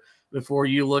hire before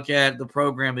you look at the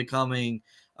program becoming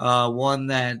one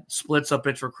that splits up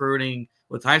its recruiting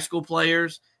with high school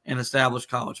players and established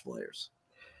college players.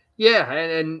 Yeah,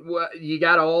 and you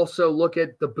got to also look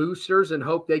at the boosters and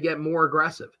hope they get more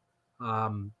aggressive.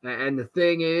 And the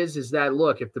thing is that,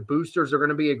 look, if the boosters are going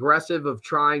to be aggressive of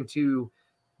trying to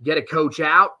get a coach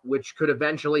out, which could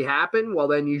eventually happen, well,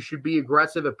 then you should be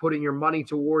aggressive at putting your money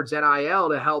towards NIL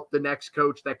to help the next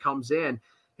coach that comes in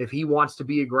if he wants to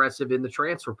be aggressive in the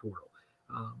transfer portal.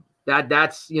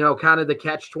 That's kind of the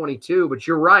catch-22. But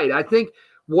you're right. I think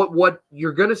what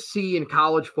you're going to see in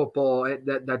college football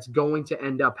that's going to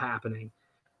end up happening,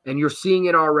 and you're seeing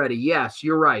it already. Yes,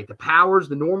 you're right. The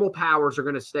normal powers are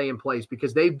going to stay in place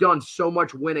because they've done so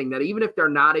much winning that even if they're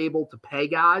not able to pay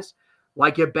guys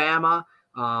like at Bama,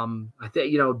 I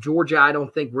think, Georgia, I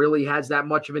don't think really has that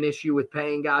much of an issue with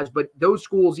paying guys, but those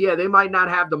schools, yeah, they might not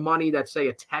have the money that, say,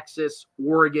 a Texas,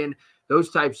 Oregon,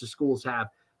 those types of schools have,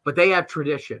 but they have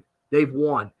tradition. They've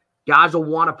won. Guys will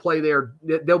want to play there.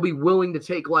 They'll be willing to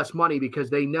take less money because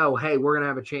they know, hey, we're going to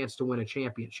have a chance to win a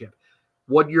championship.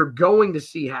 What you're going to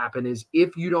see happen is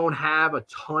if you don't have a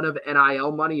ton of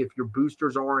NIL money, if your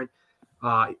boosters aren't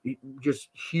just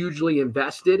hugely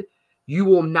invested, you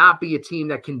will not be a team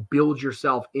that can build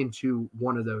yourself into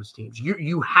one of those teams.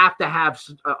 You have to have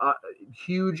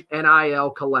huge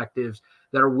NIL collectives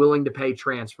that are willing to pay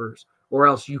transfers, or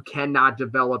else you cannot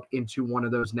develop into one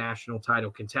of those national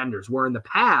title contenders. Where in the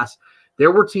past,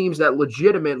 there were teams that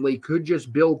legitimately could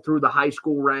just build through the high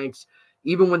school ranks.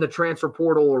 Even when the transfer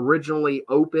portal originally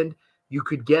opened, you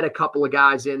could get a couple of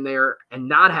guys in there and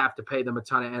not have to pay them a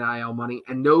ton of NIL money.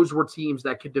 And those were teams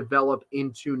that could develop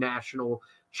into national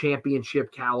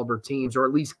championship caliber teams, or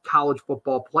at least college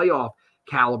football playoff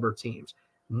caliber teams.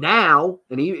 Now,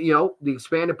 and the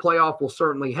expanded playoff will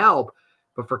certainly help,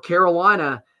 but for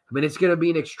Carolina, I mean, it's going to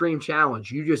be an extreme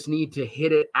challenge. You just need to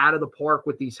hit it out of the park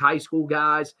with these high school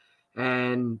guys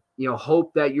and,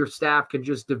 hope that your staff can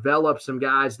just develop some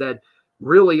guys that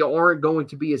really aren't going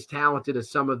to be as talented as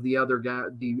some of the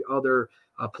other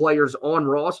players on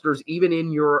rosters, even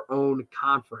in your own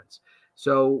conference.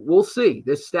 So we'll see.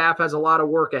 This staff has a lot of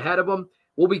work ahead of them.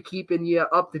 We'll be keeping you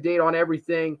up to date on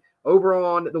everything over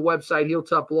on the website,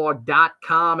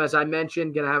 HeelToughBlog.com. As I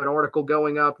mentioned, going to have an article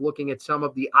going up looking at some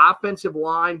of the offensive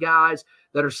line guys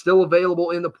that are still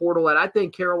available in the portal that I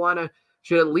think Carolina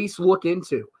should at least look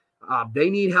into. They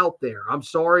need help there. I'm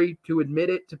sorry to admit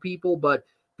it to people, but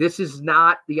this is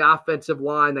not the offensive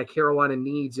line that Carolina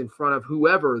needs in front of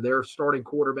whoever their starting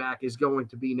quarterback is going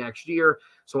to be next year.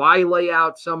 So I lay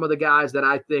out some of the guys that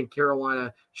I think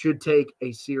Carolina should take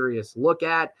a serious look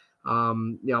at.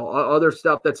 Other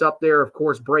stuff that's up there, of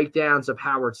course, breakdowns of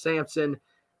Howard Sampson,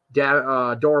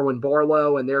 Darwin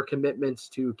Barlow, and their commitments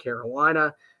to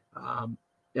Carolina.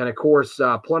 And, of course,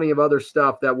 plenty of other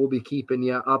stuff that we'll be keeping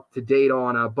you up to date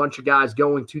on. A bunch of guys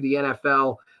going to the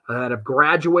NFL that have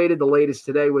graduated. The latest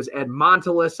today was Ed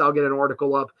Montelis. I'll get an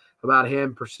article up about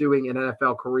him pursuing an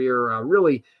NFL career.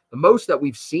 Really, the most that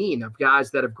we've seen of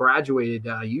guys that have graduated.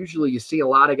 Usually you see a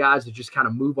lot of guys that just kind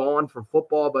of move on from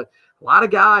football, but a lot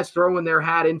of guys throwing their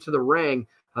hat into the ring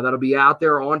that'll be out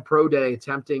there on pro day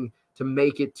attempting to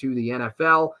make it to the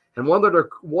NFL. And one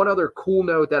other cool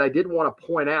note that I did want to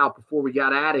point out before we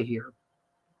got out of here.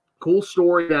 Cool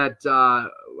story that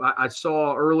I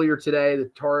saw earlier today.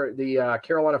 The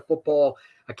Carolina football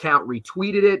account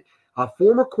retweeted it.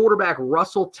 Former quarterback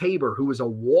Russell Tabor, who was a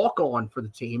walk-on for the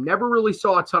team, never really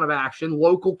saw a ton of action.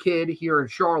 Local kid here in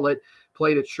Charlotte,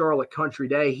 played at Charlotte Country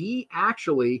Day. He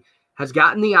actually has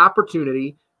gotten the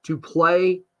opportunity to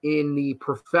play in the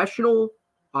professional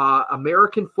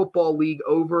American Football League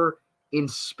over in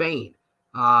Spain.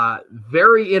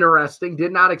 Very interesting.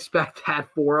 Did not expect that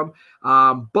for him.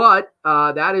 But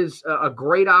that is a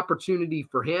great opportunity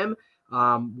for him.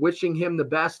 Wishing him the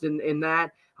best in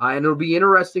that. And it'll be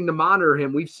interesting to monitor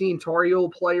him. We've seen Tar Heel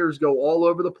players go all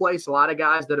over the place. A lot of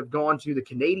guys that have gone to the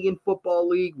Canadian Football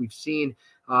League. We've seen,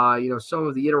 some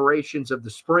of the iterations of the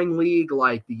Spring League,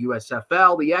 like the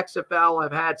USFL, the XFL.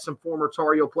 Have had some former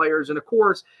Tar Heel players. And, of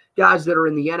course, guys that are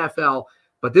in the NFL.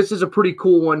 But this is a pretty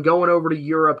cool one, going over to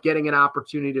Europe, getting an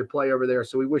opportunity to play over there.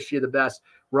 So we wish you the best,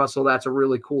 Russell. That's a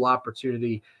really cool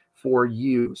opportunity for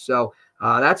you. So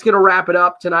that's going to wrap it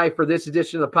up tonight for this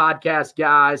edition of the podcast,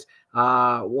 guys.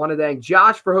 Want to thank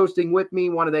Josh for hosting with me.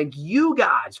 Want to thank you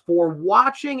guys for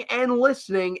watching and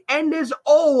listening. And as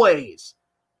always,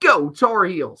 go Tar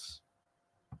Heels.